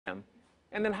them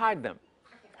and then hide them.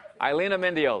 Ilena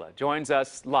Mendiola joins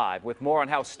us live with more on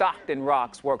how Stockton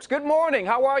Rocks works. Good morning.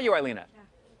 How are you, Ilena?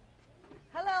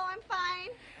 Hello, I'm fine.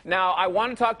 Now, I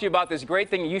want to talk to you about this great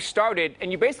thing you started,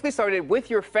 and you basically started with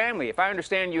your family. If I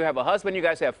understand, you have a husband, you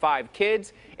guys have 5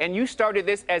 kids, and you started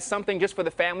this as something just for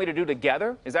the family to do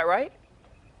together. Is that right?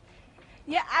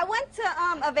 Yeah, I went to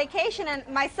a vacation, and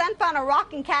my son found a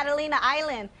rock in Catalina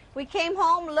Island. We came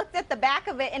home, looked at the back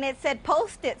of it, and it said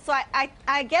post it. So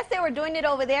I guess they were doing it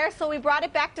over there, so we brought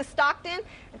it back to Stockton.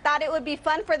 Thought it would be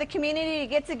fun for the community to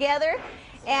get together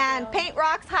and paint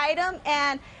rocks, hide them.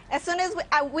 And as soon as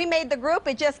we made the group,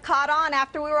 it just caught on.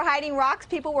 After we were hiding rocks,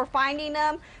 people were finding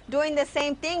them, doing the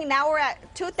same thing. Now we're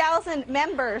at 2,000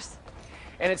 members.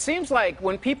 And it seems like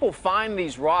when people find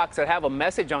these rocks that have a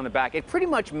message on the back, it pretty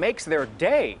much makes their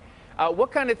day.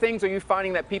 What kind of things are you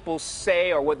finding that people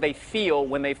say or what they feel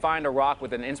when they find a rock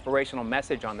with an inspirational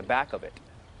message on the back of it?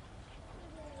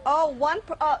 Oh,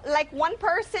 like one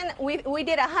person, we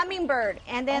did a hummingbird,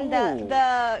 and then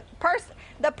the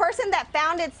person that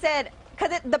found it said,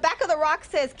 because the back of the rock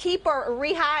says keep or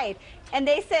rehide, and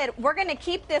they said we're going to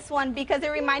keep this one because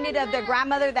it reminded of their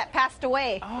grandmother that passed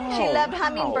away. She loved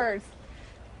hummingbirds.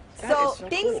 So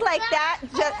things cool. like that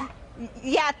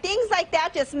things like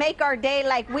that just make our day.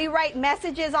 Like we write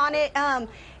messages on it,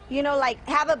 you know, like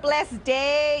have a blessed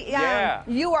day,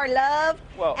 you are loved.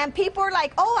 Well, and people are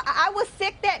like, oh, I was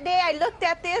sick that day, I looked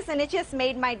at this and it just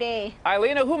made my day.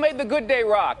 Ilena, who made the Good Day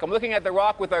rock? I'm looking at the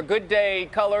rock with our Good Day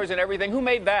colors and everything. Who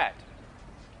made that?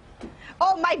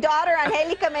 Oh, my daughter,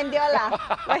 Angelica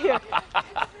Mendiola. Right here.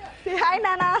 Say hi,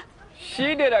 Nana.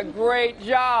 She did a great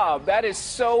job. That is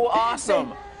so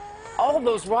awesome. All of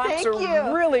those rocks are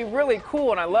really, really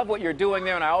cool, and I love what you're doing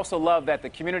there, and I also love that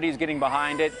the community is getting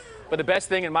behind it. But the best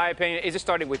thing, in my opinion, is it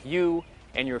started with you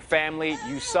and your family.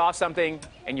 You saw something,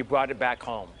 and you brought it back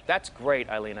home. That's great,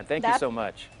 Ilena. Thank you so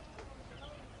much.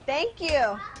 Thank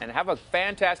you. And have a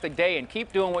fantastic day, and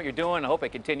keep doing what you're doing. I hope it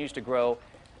continues to grow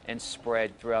and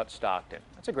spread throughout Stockton.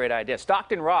 That's a great idea.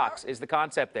 Stockton Rocks is the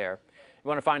concept there. If you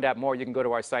want to find out more, you can go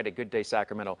to our site at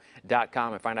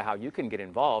gooddaysacramento.com and find out how you can get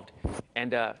involved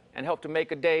and help to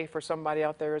make a day for somebody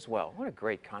out there as well. What a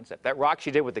great concept. That rock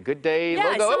she did with the Good Day logo,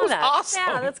 I saw it was that. awesome.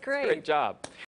 Yeah, that's great. Great job.